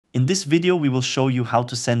In this video, we will show you how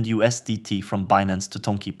to send USDT from Binance to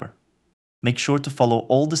Tonkeeper. Make sure to follow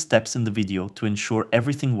all the steps in the video to ensure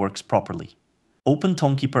everything works properly. Open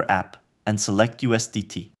Tonkeeper app and select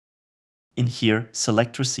USDT. In here,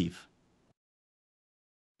 select Receive.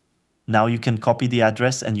 Now you can copy the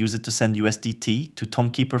address and use it to send USDT to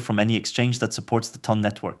Tonkeeper from any exchange that supports the Ton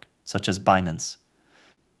network, such as Binance.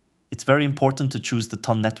 It's very important to choose the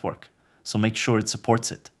Ton network, so make sure it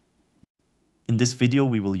supports it. In this video,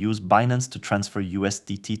 we will use Binance to transfer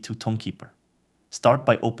USDT to Tonkeeper. Start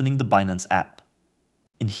by opening the Binance app.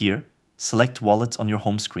 In here, select Wallets on your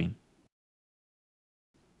home screen.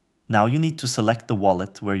 Now you need to select the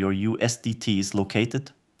wallet where your USDT is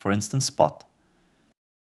located, for instance Spot.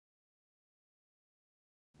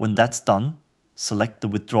 When that's done, select the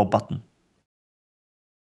Withdraw button.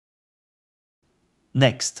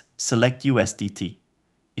 Next, select USDT.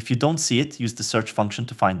 If you don't see it, use the search function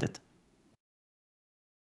to find it.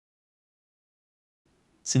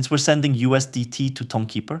 Since we're sending USDT to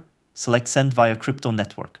Tonkeeper, select Send via Crypto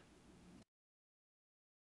Network.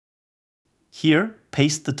 Here,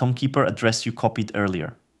 paste the Tonkeeper address you copied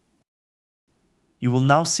earlier. You will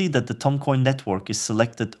now see that the Toncoin network is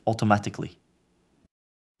selected automatically.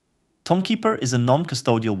 Tonkeeper is a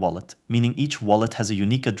non-custodial wallet, meaning each wallet has a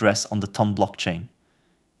unique address on the Ton blockchain.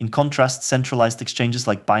 In contrast, centralized exchanges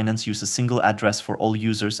like Binance use a single address for all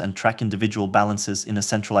users and track individual balances in a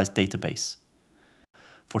centralized database.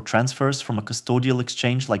 For transfers from a custodial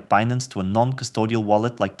exchange like Binance to a non-custodial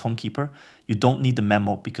wallet like Tonkeeper, you don't need a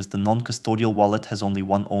memo because the non-custodial wallet has only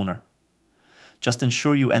one owner. Just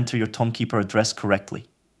ensure you enter your Tonkeeper address correctly.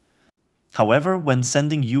 However, when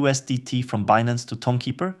sending USDT from Binance to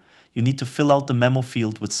Tonkeeper, you need to fill out the memo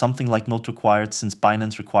field with something like Note required since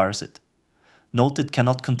Binance requires it. Note it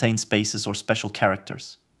cannot contain spaces or special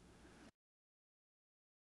characters.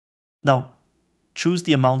 Now, choose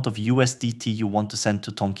the amount of USDT you want to send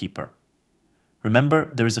to Tonkeeper.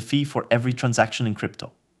 Remember, there is a fee for every transaction in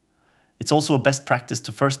crypto. It's also a best practice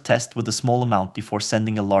to first test with a small amount before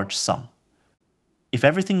sending a large sum. If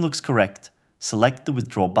everything looks correct, select the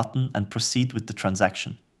Withdraw button and proceed with the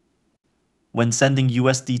transaction. When sending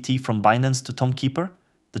USDT from Binance to Tonkeeper,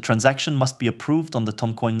 the transaction must be approved on the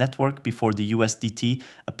Toncoin network before the USDT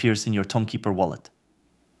appears in your Tonkeeper wallet.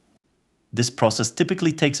 This process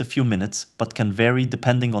typically takes a few minutes, but can vary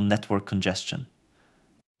depending on network congestion.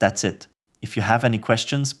 That's it. If you have any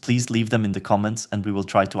questions, please leave them in the comments and we will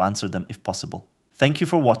try to answer them if possible. Thank you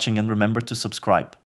for watching and remember to subscribe.